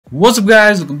What's up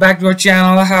guys, welcome back to our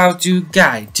channel How To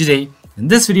Guide. Today in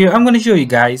this video I'm going to show you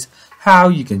guys how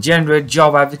you can generate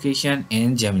job application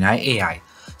in Gemini AI.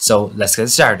 So let's get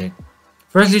started.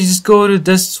 Firstly, just go to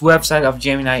this website of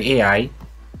Gemini AI,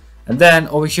 and then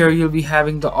over here you'll be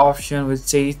having the option which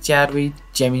says chat with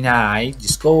Gemini.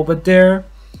 Just go over there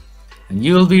and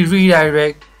you'll be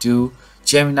redirected to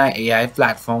Gemini AI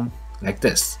platform like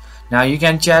this. Now you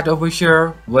can chat over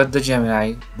here with the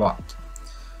Gemini bot.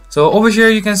 So over here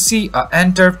you can see a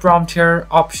enter prompt here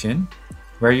option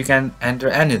where you can enter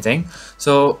anything.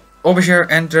 So over here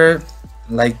enter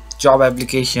like job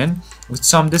application with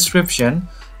some description.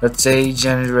 Let's say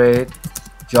generate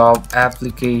job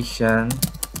application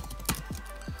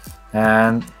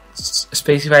and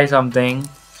specify something,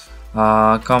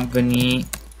 company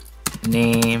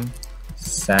name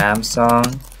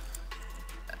Samsung,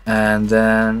 and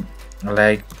then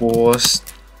like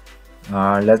post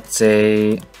let's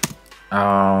say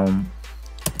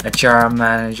HR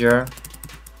manager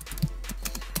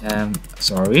and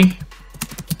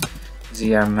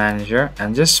ZR manager,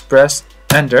 and just press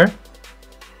enter,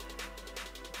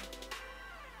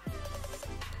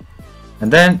 and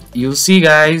then you'll see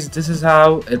guys, this is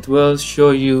how it will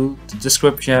show you the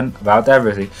description about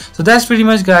everything. So that's pretty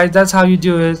much guys, that's how you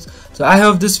do it. So I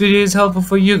hope this video is helpful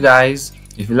for you guys.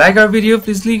 If you like our video,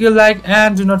 please leave a like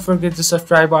and do not forget to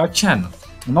subscribe our channel.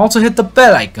 And also hit the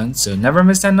bell icon so never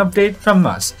miss an update from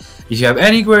us. If you have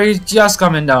any queries, just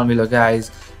comment down below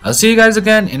guys. I'll see you guys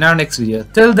again in our next video.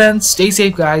 Till then, stay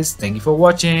safe guys. Thank you for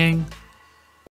watching.